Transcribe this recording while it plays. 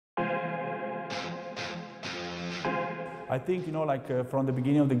I think, you know, like from the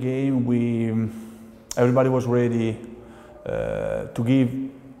beginning of the game, everybody was ready to give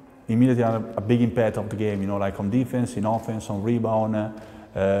immediately a big impact of the game, you know, like on defense, in offense, on rebound.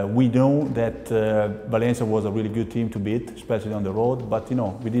 We know that Valencia was a really good team to beat, especially on the road, but, you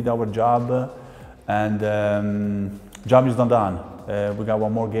know, we did our job, and job is not done. We got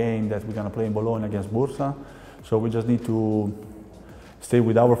one more game that we're going to play in Bologna against Bursa, so we just need to stay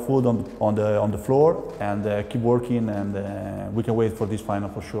with our foot on the floor and keep working, and we can wait for this final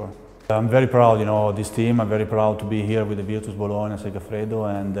for sure. I'm very proud, you know, of this team. I'm very proud to be here with the Virtus Bologna, Segafredo,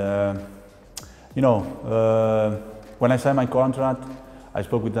 and you know, when I signed my contract, I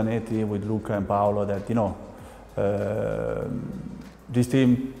spoke with Danetti, with Luca and Paolo that, you know, this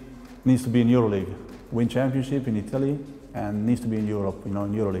team needs to be in EuroLeague, win championship in Italy, and needs to be in Europe, you know,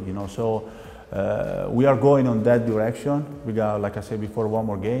 in EuroLeague, you know. So we are going on that direction. We got, like I said before, one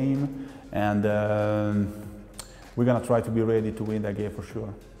more game, and we're gonna try to be ready to win that game for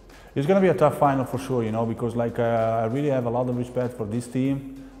sure. It's gonna be a tough final for sure, you know, because like I really have a lot of respect for this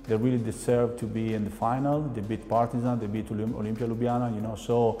team. They really deserve to be in the final. They beat Partizan, they beat Olimpia Ljubljana, you know.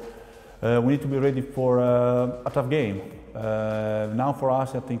 So we need to be ready for a tough game. Now for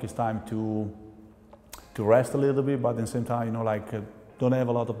us, I think it's time to rest a little bit, but at the same time, you know, like don't have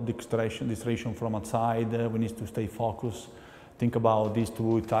a lot of distraction from outside. We need to stay focused. Think about these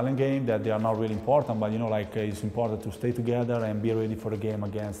two Italian games that they are not really important, but you know, like it's important to stay together and be ready for the game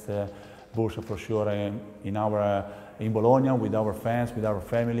against Bursa for sure in Bologna with our fans, with our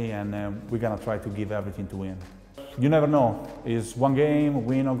family, and we're gonna try to give everything to win. You never know. It's one game,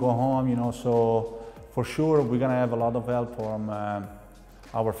 win or go home, you know. So for sure we're gonna have a lot of help from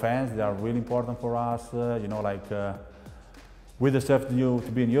our fans. They are really important for us. You know, like we deserve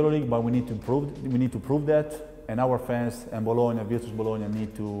to be in EuroLeague, but we need to prove that. And our fans and Bologna, Virtus Bologna,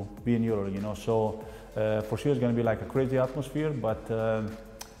 need to be in EuroLeague, you know. So for sure it's going to be like a crazy atmosphere, but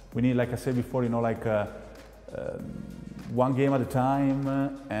we need, like I said before, you know, like one game at a time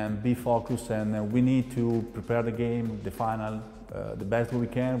and be focused. And we need to prepare the game, the final, the best way we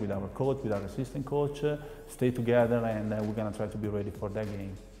can with our coach, with our assistant coach. Stay together, and we're going to try to be ready for that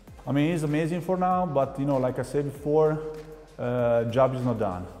game. I mean, it's amazing for now, but you know, like I said before, job is not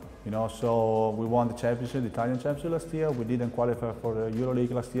done. You know, so we won the championship, the Italian championship last year. We didn't qualify for the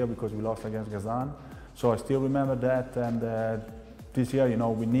EuroLeague last year because we lost against Kazan. So I still remember that, and this year, you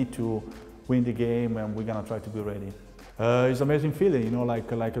know, we need to win the game, and we're gonna try to be ready. It's an amazing feeling, you know,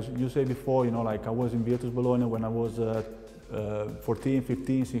 like as you said before, you know, like I was in Virtus Bologna when I was 14,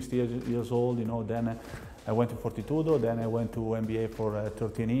 15, 16 years old, you know. Then I went to Fortitudo, then I went to MBA for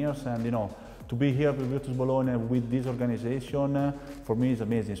 13 years, and you know, to be here with Virtus Bologna with this organization, for me is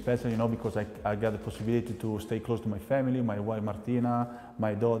amazing, especially, you know, because I got the possibility to stay close to my family, my wife Martina,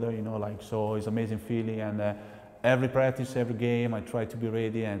 my daughter, you know, like, so it's an amazing feeling, and every practice, every game, I try to be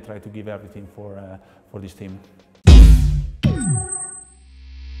ready and try to give everything for this team.